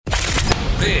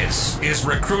This is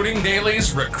Recruiting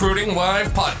Daily's Recruiting Live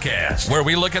podcast, where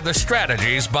we look at the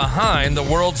strategies behind the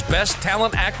world's best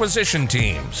talent acquisition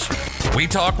teams. We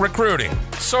talk recruiting,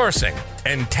 sourcing,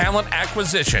 and talent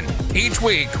acquisition. Each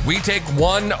week, we take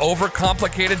one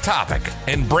overcomplicated topic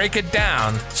and break it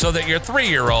down so that your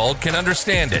 3-year-old can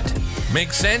understand it.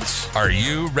 Make sense? Are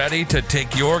you ready to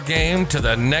take your game to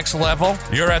the next level?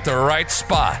 You're at the right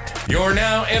spot. You're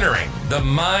now entering the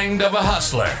mind of a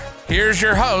hustler. Here's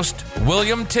your host,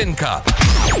 William Tincup.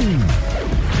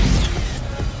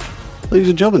 Ladies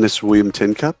and gentlemen, this is William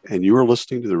Tincup, and you are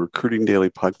listening to the Recruiting Daily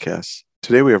podcast.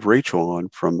 Today we have Rachel on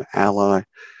from Ally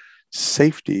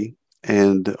Safety,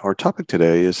 and our topic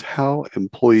today is how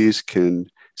employees can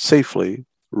safely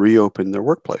reopen their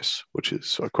workplace, which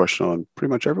is a question on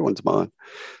pretty much everyone's mind.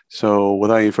 So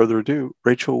without any further ado,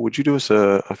 Rachel, would you do us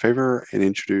a favor and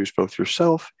introduce both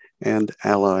yourself and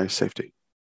Ally Safety?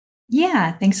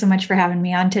 Yeah, thanks so much for having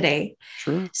me on today.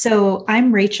 Sure. So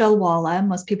I'm Rachel Walla.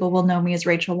 Most people will know me as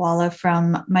Rachel Walla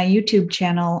from my YouTube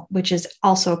channel, which is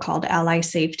also called Ally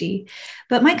Safety.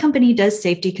 But my company does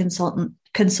safety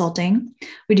consulting.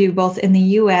 We do both in the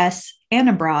US and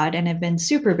abroad, and have been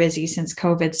super busy since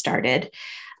COVID started.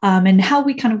 And how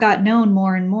we kind of got known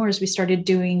more and more is we started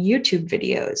doing YouTube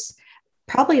videos,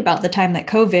 probably about the time that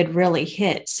COVID really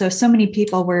hit. So many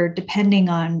people were depending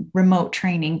on remote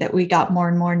training that we got more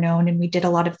and more known. And we did a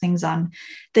lot of things on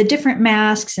the different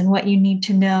masks and what you need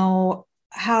to know,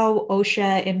 how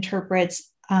OSHA interprets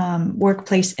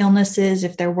workplace illnesses,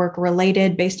 if they're work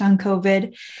related based on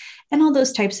COVID, and all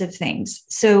those types of things.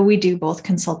 So we do both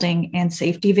consulting and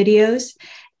safety videos.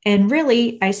 And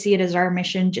really, I see it as our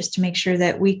mission just to make sure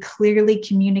that we clearly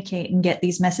communicate and get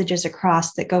these messages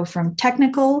across that go from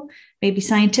technical, maybe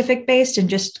scientific based, and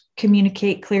just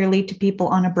communicate clearly to people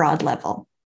on a broad level.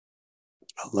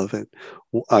 I love it.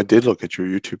 Well, I did look at your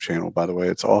YouTube channel, by the way.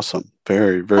 It's awesome.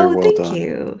 Very, very well done. Thank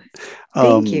you.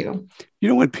 Thank you. You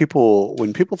know, when people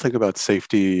think about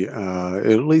safety, at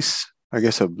least I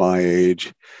guess of my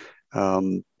age,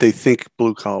 they think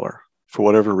blue collar. For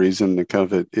whatever reason,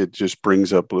 it just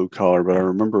brings up blue collar. But I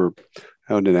remember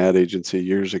I owned an ad agency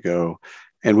years ago,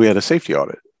 and we had a safety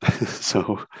audit.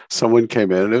 So someone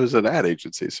came in, and it was an ad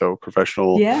agency, so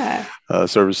professional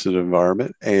services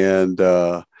environment, and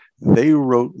they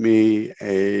wrote me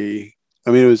I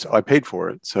paid for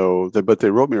it. But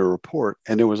they wrote me a report,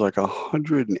 and it was like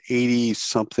 180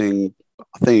 something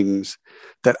things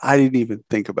that I didn't even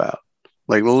think about.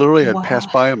 Like literally, I'd pass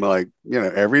by them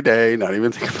every day, not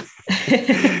even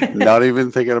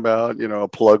thinking about a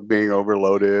plug being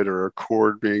overloaded or a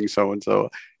cord being so and so.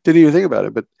 Didn't even think about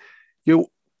it. But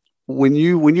when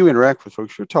you interact with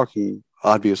folks, you're talking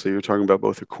about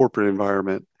both the corporate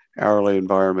environment, hourly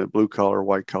environment, blue collar,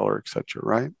 white collar, et cetera,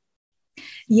 right?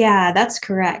 Yeah, that's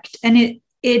correct. And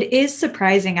it is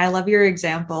surprising. I love your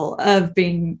example of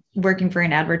working for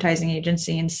an advertising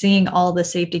agency and seeing all the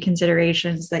safety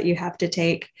considerations that you have to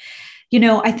take.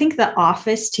 I think the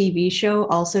Office TV show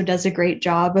also does a great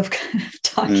job of kind of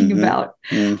talking about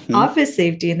office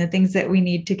safety and the things that we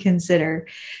need to consider.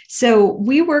 So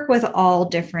we work with all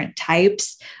different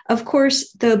types. Of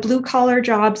course, the blue collar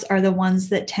jobs are the ones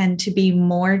that tend to be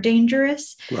more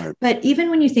dangerous. Right. But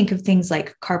even when you think of things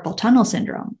like carpal tunnel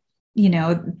syndrome,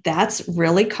 that's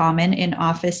really common in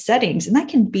office settings, and that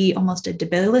can be almost a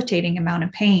debilitating amount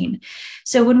of pain.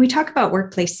 So when we talk about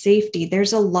workplace safety,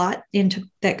 there's a lot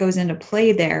that goes into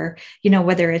play there,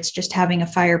 whether it's just having a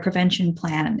fire prevention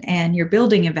plan and your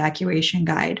building evacuation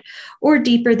guide, or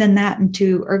deeper than that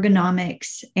into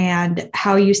ergonomics and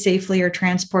how you safely are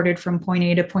transported from point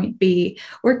A to point B.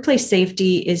 Workplace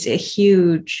safety is a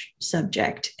huge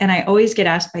subject. And I always get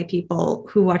asked by people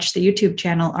who watch the YouTube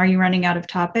channel, are you running out of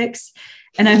topics?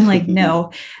 And I'm like,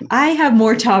 no, I have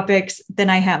more topics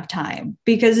than I have time,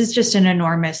 because it's just an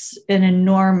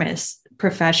enormous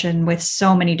profession with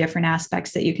so many different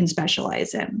aspects that you can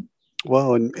specialize in.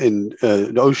 Well, and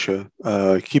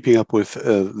OSHA, keeping up with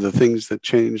the things that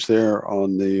change there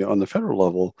on the federal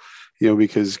level,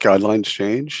 because guidelines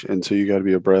change, and so you got to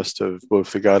be abreast of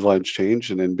both the guidelines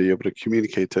change and then be able to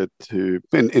communicate that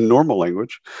in normal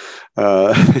language.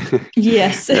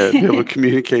 Yes, be able to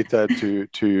communicate that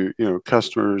to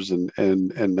customers and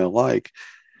the like.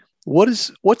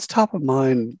 What's top of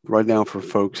mind right now for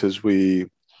folks as we're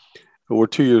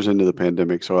 2 years into the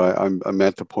pandemic, so I'm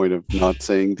at the point of not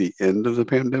saying the end of the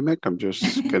pandemic. I'm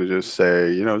just going to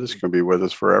say, this is going to be with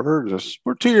us forever.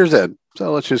 We're 2 years in,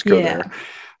 so let's just go there.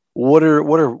 What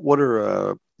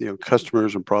are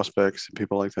customers and prospects and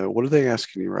people like that? What are they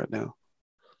asking you right now?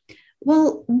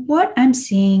 Well, what I'm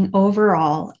seeing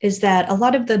overall is that a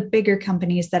lot of the bigger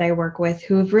companies that I work with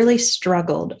who have really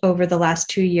struggled over the last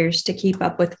 2 years to keep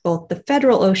up with both the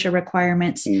federal OSHA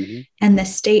requirements Mm-hmm. and the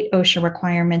state OSHA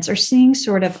requirements are seeing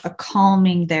sort of a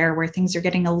calming there where things are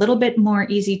getting a little bit more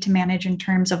easy to manage in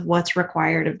terms of what's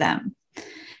required of them.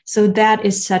 So that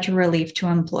is such a relief to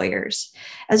employers,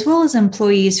 as well as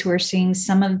employees who are seeing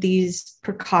some of these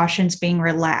precautions being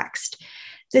relaxed.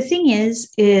 The thing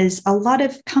is a lot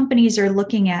of companies are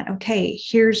looking at, okay,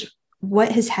 here's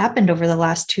what has happened over the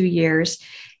last 2 years,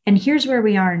 and here's where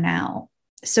we are now.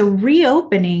 So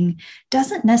reopening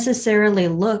doesn't necessarily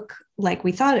look like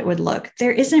we thought it would look.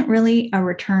 There isn't really a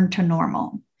return to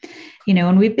normal.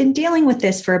 And we've been dealing with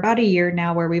this for about a year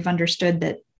now where we've understood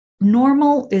that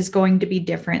normal is going to be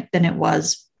different than it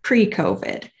was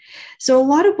pre-COVID. So a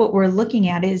lot of what we're looking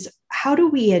at is how do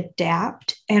we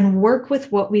adapt and work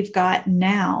with what we've got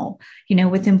now,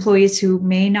 with employees who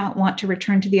may not want to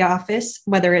return to the office,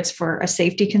 whether it's for a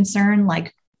safety concern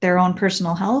like their own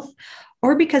personal health,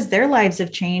 or because their lives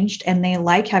have changed and they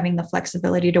like having the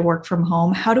flexibility to work from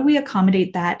home. How do we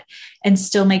accommodate that and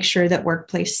still make sure that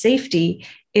workplace safety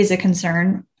is a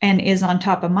concern and is on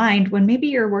top of mind when maybe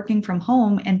you're working from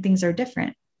home and things are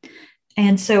different?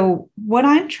 And so what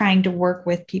I'm trying to work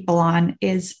with people on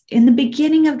is in the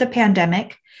beginning of the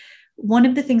pandemic, one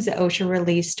of the things that OSHA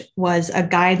released was a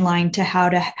guideline to how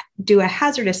to do a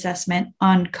hazard assessment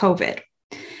on COVID.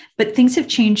 But things have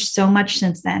changed so much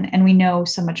since then, and we know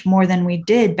so much more than we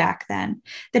did back then,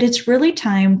 that it's really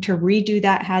time to redo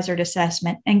that hazard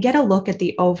assessment and get a look at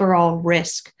the overall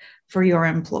risk for your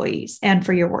employees and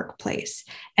for your workplace.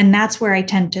 And that's where I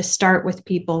tend to start with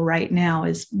people right now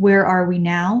is where are we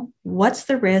now? What's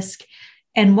the risk?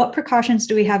 And what precautions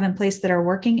do we have in place that are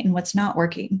working and what's not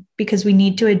working? Because we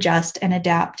need to adjust and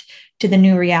adapt to the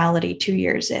new reality 2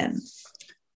 years in.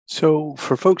 So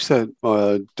for folks that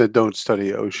don't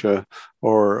study OSHA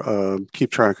or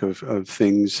keep track of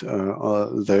things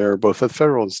there, both at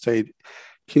federal and state,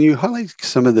 can you highlight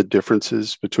some of the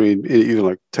differences between even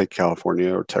like take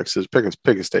California or Texas, pick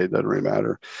a state, doesn't really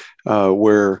matter,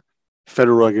 where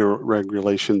federal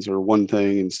regulations are one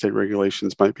thing and state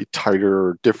regulations might be tighter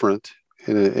or different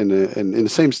in the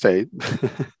same state,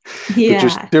 Yeah. but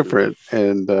just different,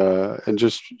 and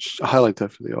just highlight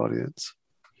that for the audience.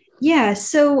 Yeah,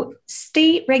 so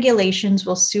state regulations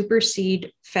will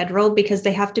supersede federal because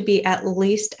they have to be at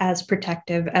least as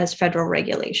protective as federal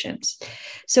regulations.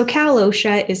 So Cal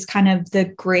OSHA is kind of the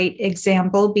great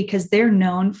example because they're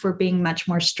known for being much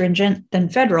more stringent than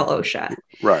federal OSHA.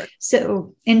 Right.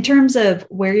 So in terms of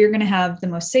where you're going to have the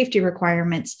most safety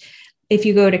requirements, if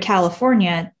you go to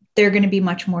California, they're going to be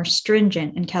much more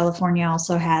stringent. And California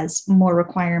also has more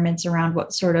requirements around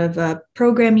what sort of a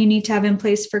program you need to have in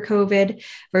place for COVID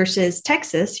versus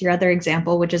Texas, your other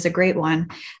example, which is a great one.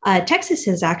 Texas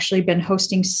has actually been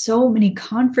hosting so many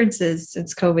conferences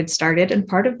since COVID started. And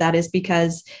part of that is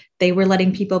because they were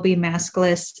letting people be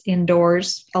maskless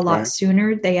indoors a lot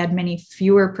sooner. They had many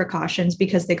fewer precautions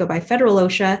because they go by federal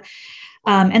OSHA.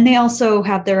 And they also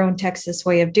have their own Texas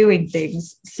way of doing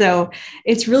things. So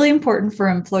it's really important for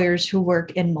employers who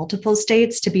work in multiple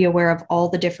states to be aware of all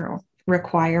the different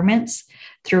requirements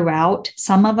throughout.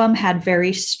 Some of them had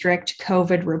very strict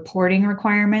COVID reporting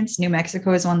requirements. New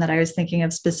Mexico is one that I was thinking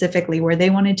of specifically, where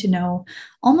they wanted to know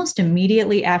almost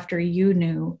immediately after you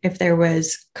knew if there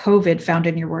was COVID found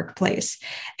in your workplace.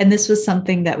 And this was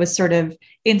something that was sort of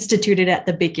instituted at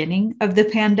the beginning of the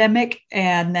pandemic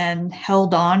and then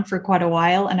held on for quite a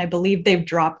while. And I believe they've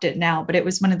dropped it now, but it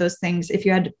was one of those things. If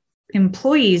you had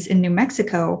employees in New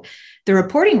Mexico, the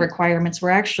reporting requirements were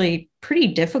actually pretty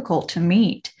difficult to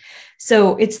meet.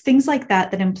 So it's things like that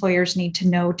that employers need to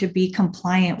know to be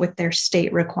compliant with their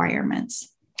state requirements.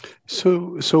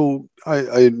 So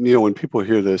I when people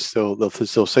hear this,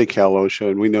 they'll say Cal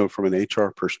OSHA, and we know from an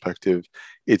HR perspective,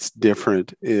 it's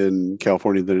different in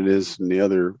California than it is in the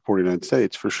other 49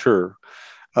 states for sure.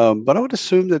 But I would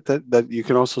assume that you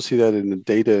can also see that in the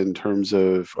data in terms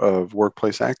of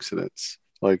workplace accidents.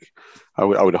 Like I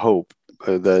would hope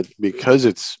that because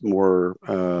it's more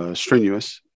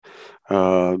strenuous,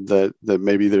 that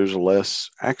maybe there's less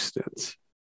accidents.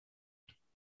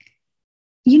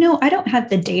 I don't have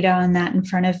the data on that in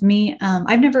front of me.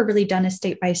 I've never really done a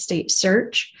state-by-state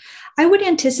search. I would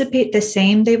anticipate the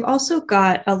same. They've also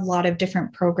got a lot of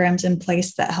different programs in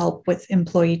place that help with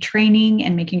employee training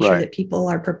and making sure that people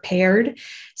are prepared.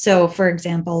 So, for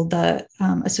example, the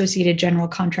Associated General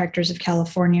Contractors of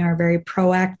California are very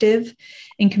proactive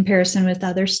in comparison with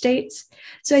other states.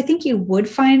 So I think you would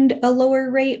find a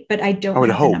lower rate, but I don't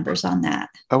have the numbers on that.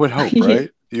 I would hope, right?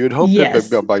 You would hope that Yes.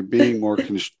 by being more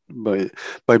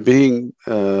by being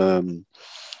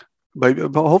by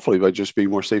hopefully by just being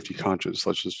more safety conscious,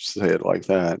 let's just say it like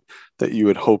that, that you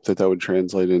would hope that that would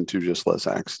translate into just less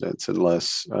accidents and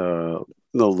less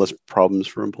less problems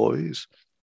for employees.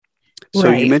 So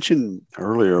you Right. mentioned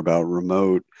earlier about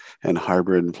remote and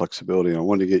hybrid and flexibility. And I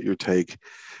wanted to get your take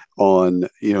on,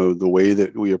 the way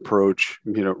that we approach,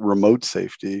 remote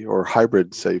safety or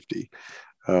hybrid safety.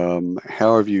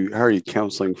 How are you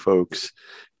counseling folks,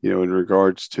 in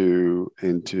regards to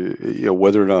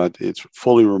whether or not it's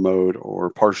fully remote or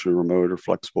partially remote or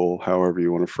flexible, however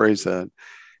you want to phrase that?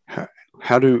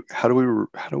 How do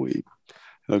we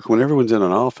like when everyone's in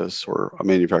an office or a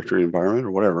manufacturing environment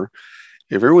or whatever,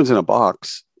 if everyone's in a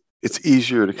box, it's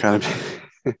easier to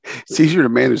it's easier to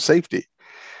manage safety.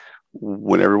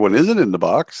 When everyone isn't in the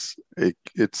box,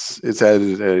 it's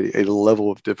added a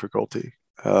level of difficulty.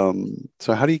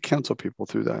 So how do you counsel people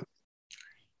through that?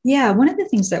 Yeah, one of the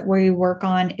things that we work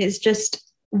on is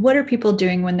just what are people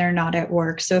doing when they're not at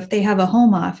work? So if they have a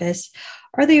home office,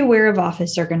 are they aware of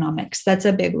office ergonomics? That's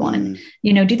a big one.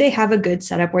 Do they have a good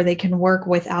setup where they can work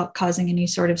without causing any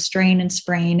sort of strain and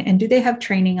sprain? And do they have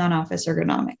training on office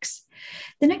ergonomics?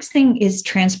 The next thing is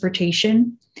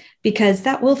transportation, because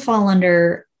that will fall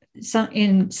under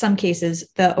in some cases,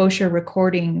 the OSHA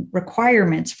recording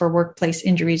requirements for workplace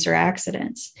injuries or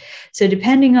accidents. So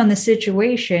depending on the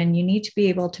situation, you need to be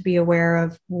able to be aware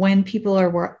of when people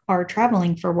are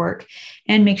traveling for work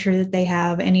and make sure that they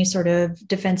have any sort of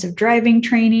defensive driving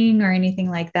training or anything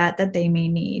like that they may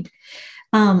need.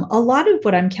 A lot of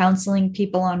what I'm counseling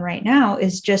people on right now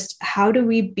is just how do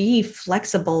we be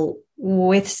flexible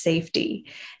with safety?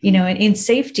 In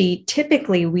safety,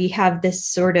 typically we have this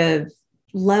sort of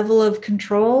level of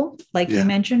control, like you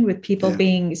mentioned, with people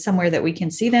being somewhere that we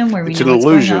can see them, where we know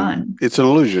what's going on. It's an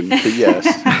illusion, but yes.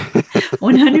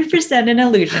 100% an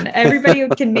illusion. Everybody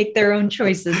can make their own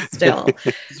choices still.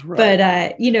 Right.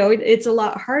 But, it's a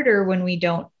lot harder when we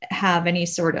don't have any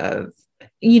sort of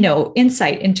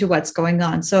insight into what's going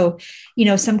on. So,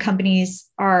 some companies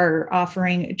are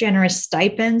offering generous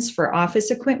stipends for office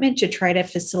equipment to try to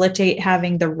facilitate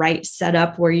having the right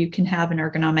setup where you can have an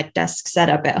ergonomic desk set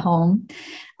up at home.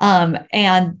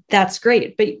 And that's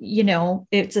great. But,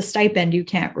 it's a stipend. You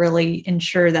can't really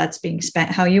ensure that's being spent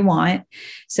how you want.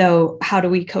 So how do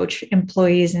we coach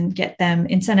employees and get them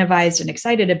incentivized and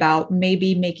excited about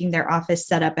maybe making their office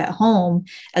setup at home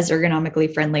as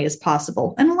ergonomically friendly as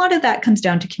possible? And a lot of that comes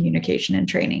down to communication and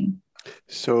training.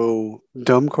 So,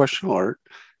 dumb question alert.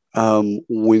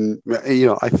 When,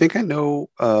 I think I know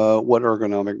what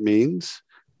ergonomic means.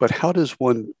 But how does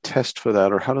one test for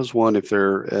that? Or how does one, if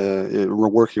they're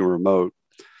working remote,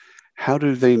 how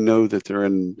do they know that they're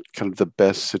in kind of the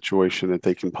best situation that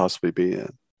they can possibly be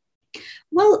in?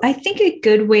 Well, I think a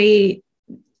good way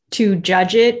to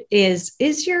judge it is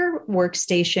your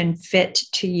workstation fit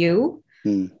to you?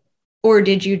 Or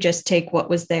did you just take what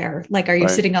was there? Like, are you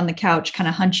sitting on the couch kind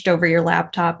of hunched over your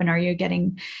laptop, and are you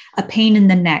getting a pain in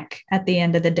the neck at the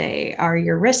end of the day? Are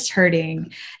your wrists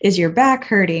hurting? Is your back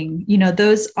hurting?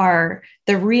 Those are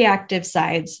the reactive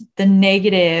sides, the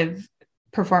negative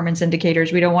performance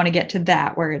indicators. We don't want to get to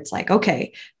that where it's like,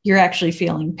 okay, you're actually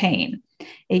feeling pain.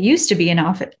 It used to be in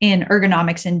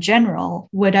ergonomics in general,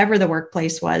 whatever the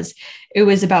workplace was, it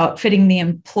was about fitting the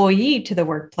employee to the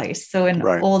workplace. So in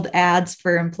old ads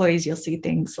for employees, you'll see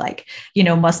things like,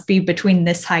 must be between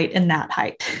this height and that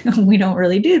height. We don't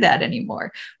really do that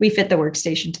anymore. We fit the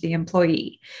workstation to the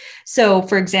employee. So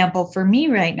for example, for me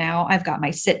right now, I've got my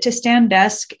sit to stand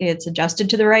desk. It's adjusted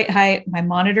to the right height. My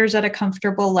monitor's at a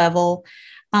comfortable level.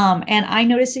 And I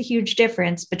notice a huge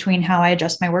difference between how I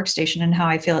adjust my workstation and how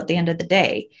I feel at the end of the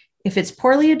day. If it's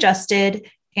poorly adjusted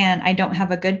and I don't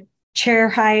have a good chair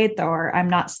height, or I'm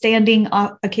not standing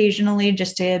occasionally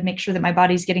just to make sure that my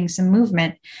body's getting some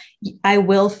movement, I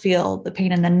will feel the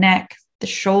pain in the neck, the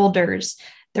shoulders,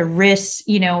 the wrists,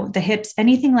 the hips,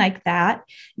 anything like that.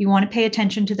 You want to pay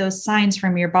attention to those signs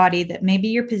from your body that maybe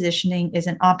your positioning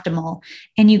isn't optimal,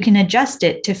 and you can adjust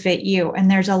it to fit you. And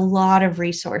there's a lot of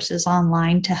resources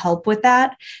online to help with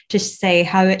that, to say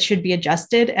how it should be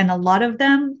adjusted. And a lot of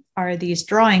them are these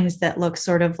drawings that look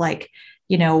sort of like,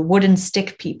 wooden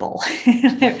stick people.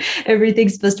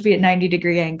 Everything's supposed to be at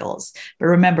 90-degree angles. But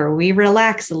remember, we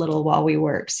relax a little while we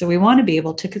work. So we want to be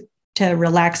able to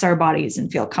relax our bodies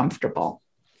and feel comfortable.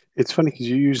 It's funny because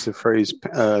you use the phrase,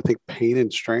 I think, pain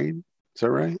and strain. Is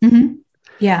that right? Mm-hmm.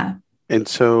 Yeah. And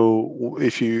so,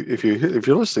 if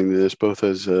you're listening to this, both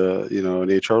as an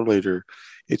HR leader,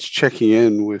 it's checking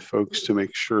in with folks to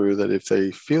make sure that if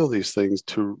they feel these things,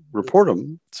 to report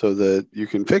them so that you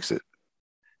can fix it.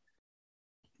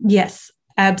 Yes,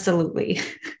 Absolutely.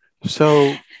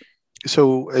 So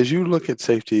as you look at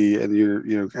safety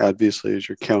and obviously as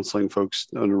you're counseling folks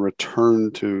on a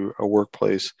return to a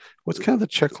workplace, what's kind of the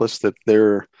checklist that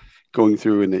they're going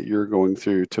through and that you're going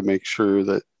through to make sure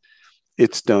that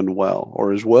it's done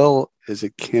well as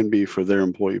it can be for their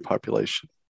employee population?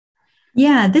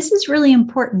 Yeah, this is really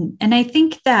important. And I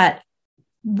think that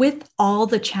with all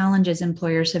the challenges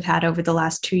employers have had over the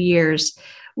last 2 years,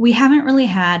 we haven't really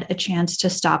had a chance to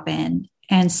stop in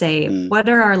and say, what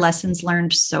are our lessons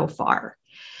learned so far?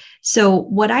 So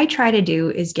what I try to do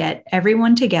is get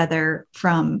everyone together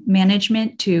from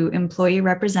management to employee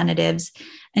representatives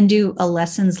and do a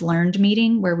lessons learned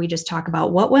meeting where we just talk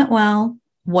about what went well,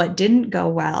 what didn't go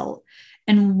well,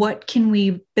 and what can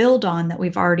we build on that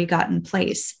we've already got in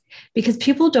place. Because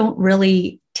people don't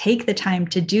really take the time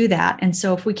to do that. And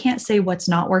so if we can't say what's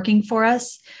not working for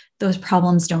us, those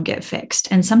problems don't get fixed.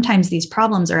 And sometimes these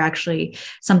problems are actually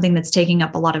something that's taking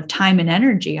up a lot of time and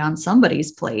energy on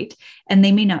somebody's plate, and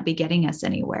they may not be getting us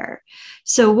anywhere.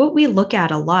 So what we look at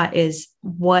a lot is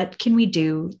what can we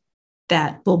do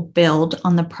that will build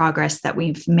on the progress that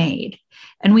we've made?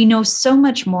 And we know so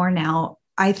much more now.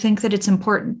 I think that it's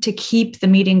important to keep the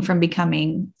meeting from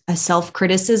becoming a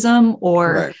self-criticism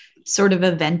or sort of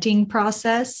a venting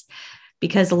process,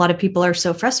 because a lot of people are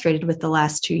so frustrated with the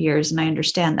last 2 years, and I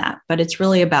understand that. But it's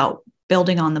really about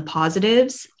building on the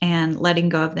positives and letting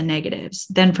go of the negatives.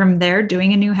 Then from there,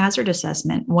 doing a new hazard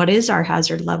assessment. What is our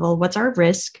hazard level? What's our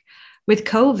risk with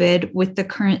COVID, with the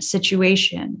current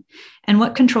situation? And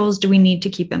what controls do we need to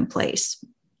keep in place?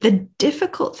 The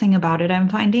difficult thing about it, I'm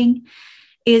finding,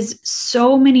 is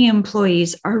so many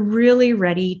employees are really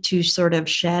ready to sort of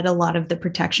shed a lot of the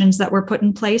protections that were put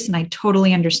in place. And I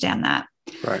totally understand that.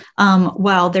 Right.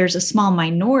 While there's a small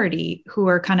minority who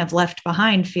are kind of left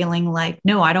behind feeling like,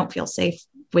 no, I don't feel safe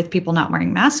with people not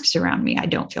wearing masks around me. I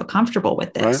don't feel comfortable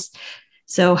with this. Right.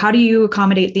 So how do you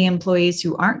accommodate the employees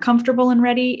who aren't comfortable and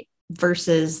ready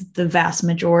versus the vast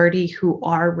majority who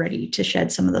are ready to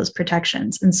shed some of those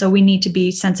protections? And so we need to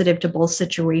be sensitive to both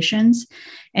situations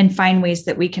and find ways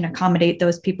that we can accommodate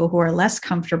those people who are less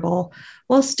comfortable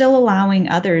while still allowing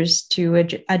others to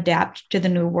adapt to the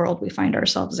new world we find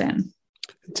ourselves in.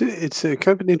 It's a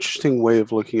kind of an interesting way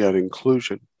of looking at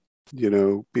inclusion,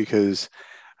 because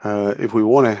if we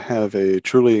want to have a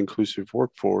truly inclusive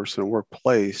workforce and a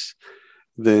workplace,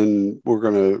 then we're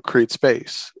going to create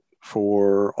space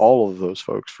for all of those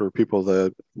folks, for people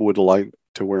that would like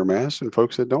to wear masks and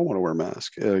folks that don't want to wear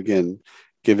masks. Again,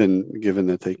 given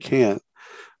that they can't,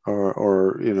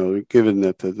 or given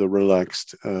that the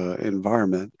relaxed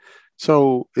environment.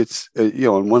 So it's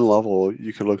on one level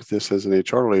you could look at this as an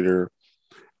HR leader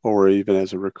or even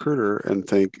as a recruiter and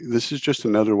think this is just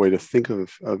another way to think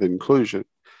of inclusion,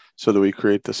 so that we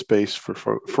create the space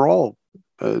for all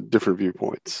different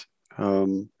viewpoints.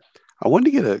 I wanted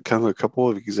to get a couple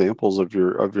of examples of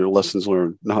your lessons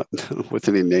learned, not with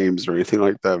any names or anything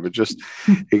like that, but just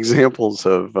examples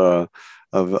of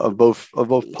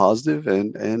both positive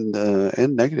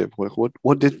and negative.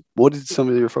 What did some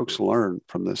of your folks learn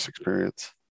from this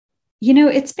experience?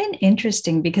 It's been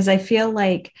interesting because I feel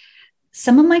like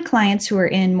some of my clients who are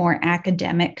in more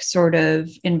academic sort of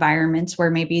environments where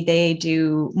maybe they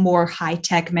do more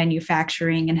high-tech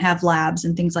manufacturing and have labs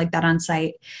and things like that on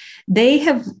site, they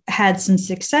have had some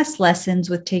success lessons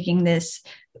with taking this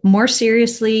more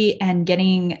seriously and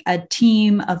getting a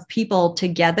team of people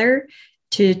together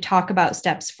to talk about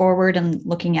steps forward and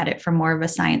looking at it from more of a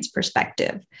science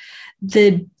perspective.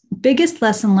 The biggest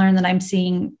lesson learned that I'm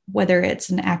seeing, whether it's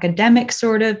an academic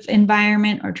sort of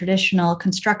environment or traditional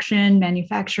construction,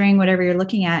 manufacturing, whatever you're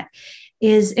looking at,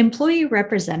 is employee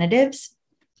representatives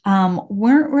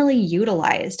weren't really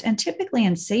utilized. And typically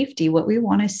in safety, what we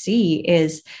want to see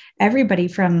is everybody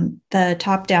from the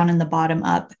top down and the bottom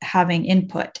up having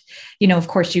input. Of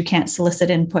course, you can't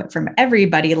solicit input from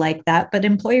everybody like that, but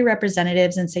employee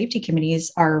representatives and safety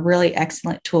committees are a really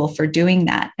excellent tool for doing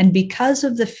that. And because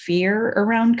of the fear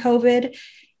around COVID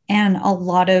and a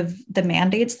lot of the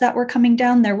mandates that were coming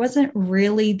down, there wasn't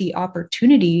really the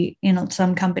opportunity in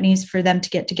some companies for them to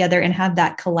get together and have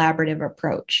that collaborative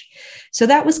approach. So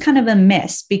that was kind of a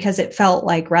miss, because it felt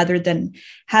like rather than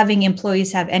having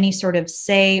employees have any sort of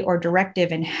say or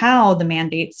directive in how the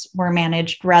mandates were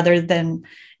managed, rather than,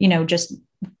 just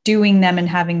doing them and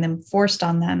having them forced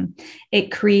on them, it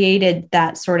created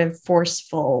that sort of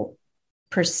forceful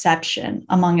perception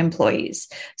among employees.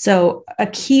 So a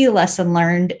key lesson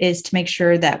learned is to make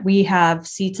sure that we have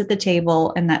seats at the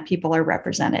table and that people are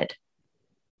represented.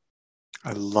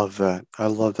 I love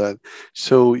that.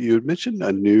 So you had mentioned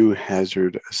a new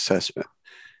hazard assessment.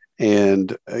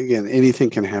 And again,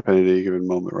 anything can happen at any given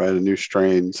moment, right? A new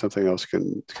strain, something else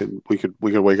can we could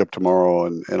wake up tomorrow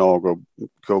and all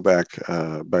go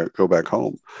back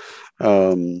home.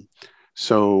 Um,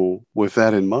 so with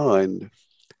that in mind,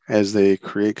 as they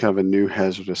create kind of a new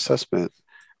hazard assessment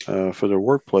for their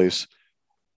workplace,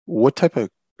 what type of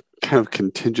kind of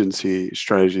contingency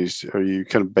strategies are you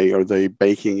kind of are they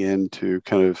baking into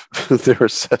kind of their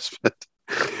assessment?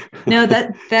 No,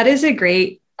 that is a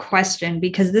great question,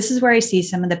 because this is where I see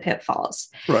some of the pitfalls.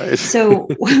 Right. So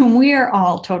we are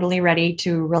all totally ready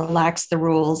to relax the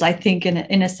rules, I think,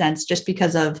 in a sense, just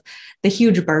because of the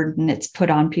huge burden it's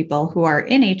put on people who are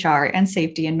in HR and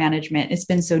safety and management. It's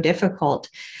been so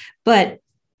difficult. But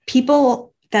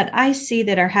people that I see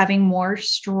that are having more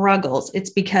struggles, it's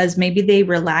because maybe they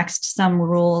relaxed some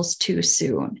rules too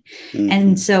soon. Mm-hmm.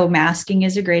 And so masking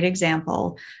is a great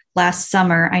example. Last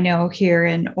summer, I know here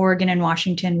in Oregon and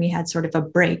Washington, we had sort of a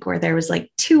break where there was like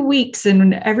 2 weeks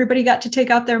and everybody got to take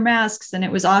off their masks and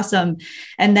it was awesome.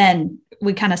 And then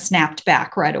we kind of snapped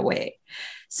back right away.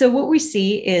 So what we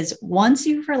see is once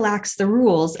you relax the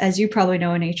rules, as you probably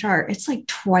know in HR, it's like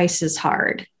twice as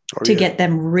hard to get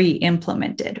them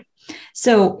re-implemented.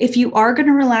 So if you are going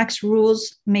to relax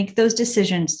rules, make those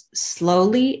decisions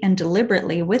slowly and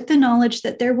deliberately with the knowledge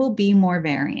that there will be more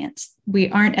variance. We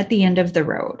aren't at the end of the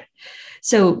road.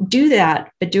 So do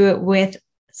that, but do it with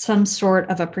some sort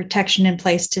of a protection in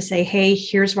place to say, hey,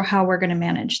 here's how we're going to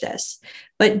manage this.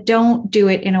 But don't do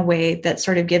it in a way that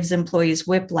sort of gives employees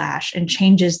whiplash and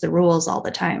changes the rules all the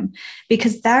time,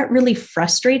 because that really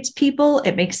frustrates people.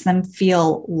 It makes them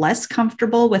feel less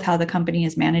comfortable with how the company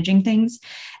is managing things.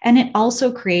 And it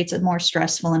also creates a more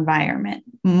stressful environment.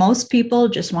 Most people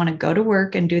just want to go to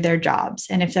work and do their jobs.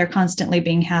 And if they're constantly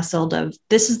being hassled of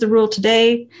this is the rule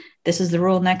today, this is the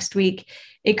rule next week,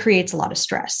 it creates a lot of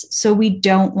stress. So we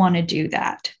don't want to do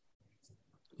that.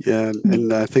 Yeah,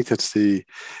 and I think that's the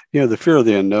fear of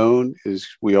the unknown is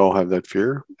we all have that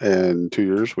fear. And 2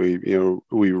 years we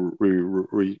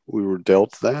were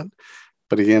dealt that.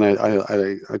 But again,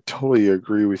 I totally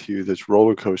agree with you. This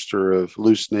roller coaster of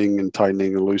loosening and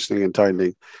tightening and loosening and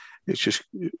tightening. It's just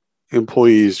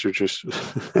employees are just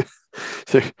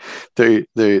they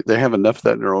have enough of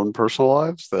that in their own personal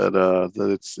lives that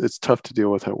it's tough to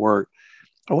deal with at work.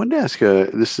 I wanted to ask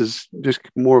this is just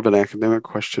more of an academic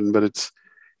question, but it's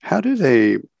how do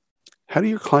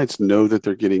your clients know that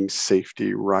they're getting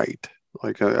safety right?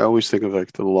 Like I always think of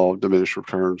like the law of diminished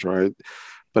returns, right?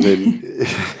 But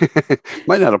it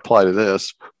might not apply to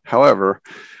this. However,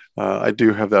 I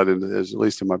do have that at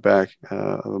least in my back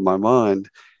of my mind.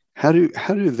 How do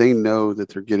they know that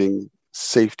they're getting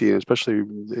safety, and especially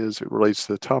as it relates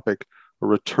to the topic, a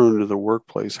return to the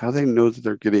workplace? How do they know that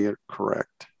they're getting it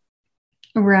correct?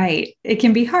 Right. It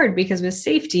can be hard because with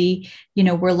safety,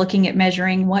 we're looking at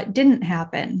measuring what didn't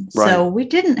happen. Right. So we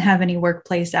didn't have any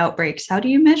workplace outbreaks. How do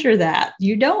you measure that?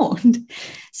 You don't.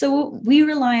 So what we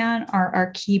rely on are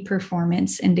our key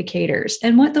performance indicators.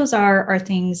 And what those are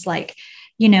things like,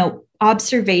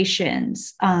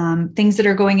 observations, things that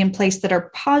are going in place that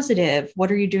are positive. What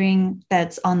are you doing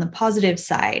that's on the positive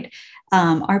side?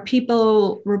 Are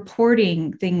people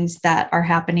reporting things that are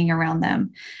happening around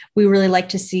them? We really like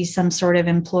to see some sort of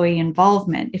employee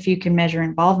involvement. If you can measure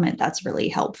involvement, that's really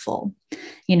helpful.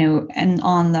 And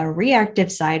on the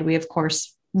reactive side, we, of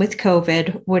course, with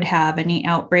COVID would have any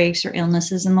outbreaks or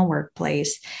illnesses in the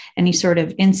workplace, any sort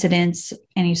of incidents,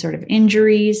 any sort of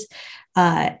injuries,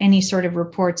 any sort of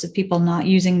reports of people not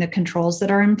using the controls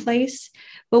that are in place.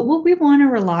 But what we want to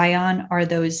rely on are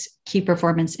those key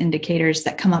performance indicators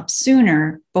that come up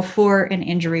sooner before an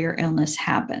injury or illness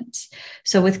happens.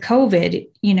 So with COVID,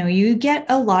 you get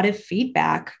a lot of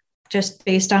feedback just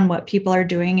based on what people are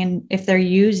doing and if they're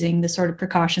using the sort of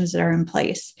precautions that are in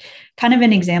place. Kind of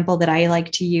an example that I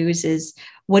like to use is,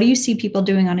 what do you see people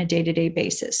doing on a day-to-day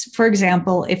basis? For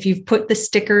example, if you've put the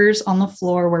stickers on the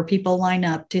floor where people line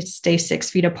up to stay 6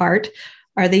 feet apart,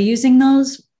 are they using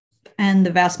those? And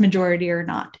the vast majority are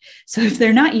not. So if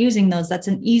they're not using those, that's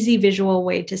an easy visual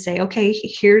way to say, okay,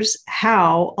 here's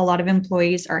how a lot of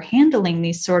employees are handling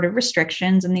these sort of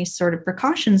restrictions and these sort of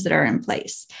precautions that are in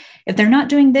place. If they're not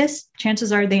doing this,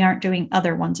 chances are they aren't doing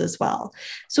other ones as well.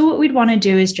 So what we'd want to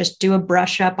do is just do a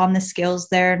brush up on the skills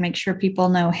there and make sure people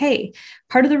know, hey,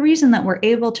 part of the reason that we're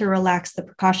able to relax the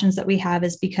precautions that we have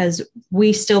is because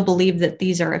we still believe that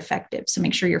these are effective. So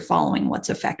make sure you're following what's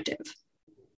effective.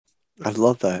 I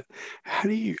love that. How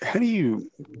do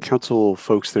you counsel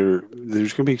folks there?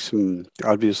 There's going to be some,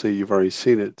 obviously you've already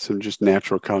seen it, some just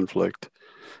natural conflict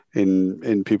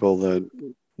in people that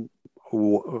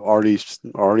already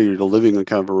living a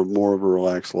kind of more of a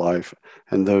relaxed life,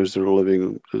 and those that are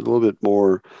living a little bit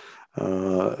more,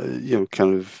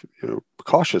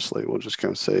 cautiously. We'll just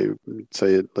kind of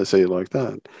let's say it like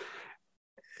that.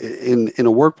 In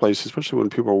a workplace, especially when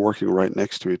people are working right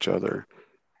next to each other,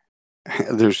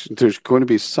 there's going to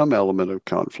be some element of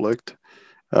conflict,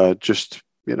 just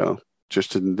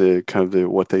in the kind of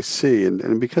what they see,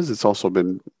 and because it's also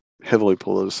been heavily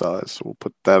politicized, so we'll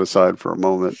put that aside for a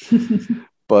moment.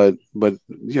 but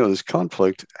this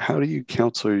conflict, how do you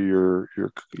counsel your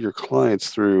clients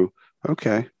through?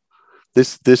 Okay,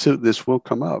 this will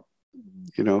come up.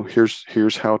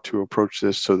 Here's how to approach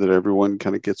this so that everyone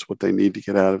kind of gets what they need to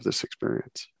get out of this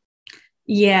experience.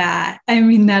 Yeah, I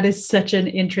mean, that is such an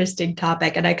interesting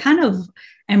topic. And I kind of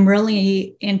am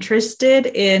really interested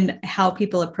in how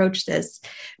people approach this,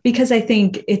 because I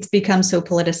think it's become so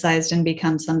politicized and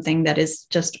become something that is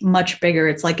just much bigger.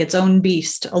 It's like its own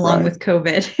beast along with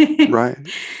COVID. Right.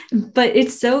 But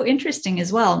it's so interesting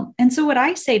as well. And so what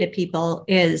I say to people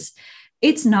is,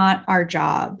 it's not our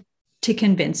job to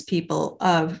convince people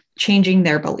of changing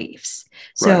their beliefs.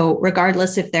 So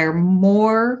regardless if they're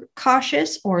more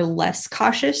cautious or less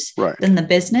cautious than the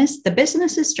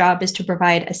business's job is to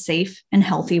provide a safe and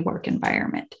healthy work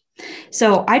environment.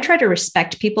 So I try to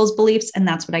respect people's beliefs, and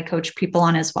that's what I coach people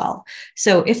on as well.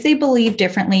 So if they believe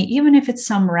differently, even if it's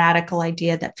some radical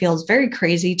idea that feels very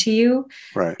crazy to you,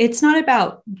 it's not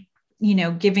about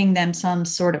giving them some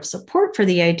sort of support for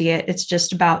the idea. It's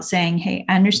just about saying, hey,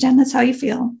 I understand that's how you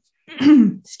feel.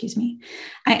 Excuse me.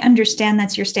 I understand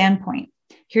that's your standpoint.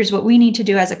 Here's what we need to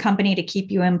do as a company to keep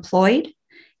you employed.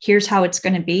 Here's how it's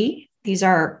going to be. These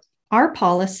are our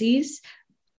policies.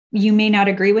 You may not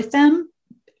agree with them,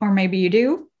 or maybe you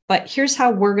do, but here's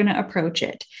how we're going to approach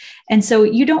it. And so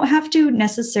you don't have to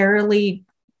necessarily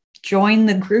join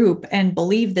the group and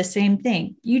believe the same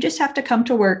thing. You just have to come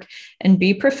to work and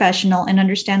be professional and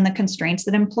understand the constraints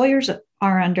that employers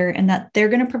are under, and that they're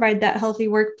going to provide that healthy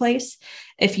workplace.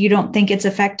 If you don't think it's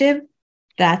effective,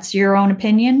 that's your own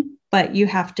opinion, but you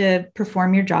have to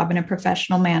perform your job in a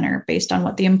professional manner based on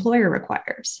what the employer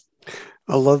requires.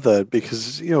 I love that,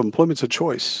 because, employment's a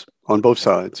choice on both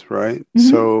sides, right? Mm-hmm.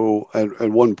 So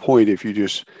at one point, if you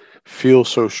just feel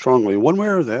so strongly, one way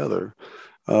or the other,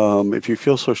 if you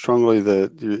feel so strongly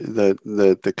that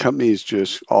the company is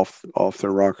just off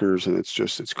their rockers and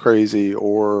it's crazy,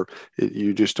 or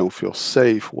you just don't feel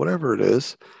safe, whatever it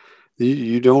is,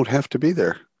 you don't have to be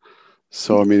there.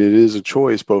 So, I mean, it is a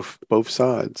choice, both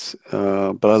sides.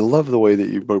 But I love the way that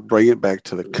you bring it back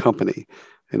to the company,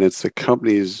 and it's the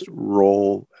company's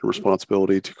role and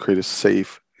responsibility to create a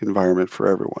safe environment for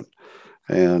everyone.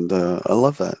 And I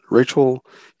love that. Rachel,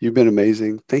 you've been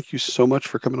amazing. Thank you so much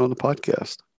for coming on the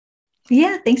podcast.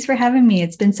 Yeah, thanks for having me.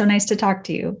 It's been so nice to talk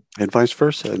to you. And vice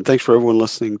versa. And thanks for everyone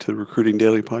listening to the Recruiting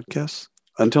Daily podcast.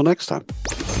 Until next time.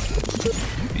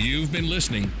 You've been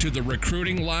listening to the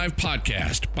Recruiting Live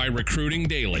podcast by Recruiting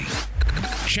Daily.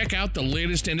 Check out the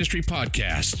latest industry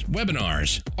podcasts,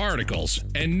 webinars, articles,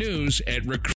 and news at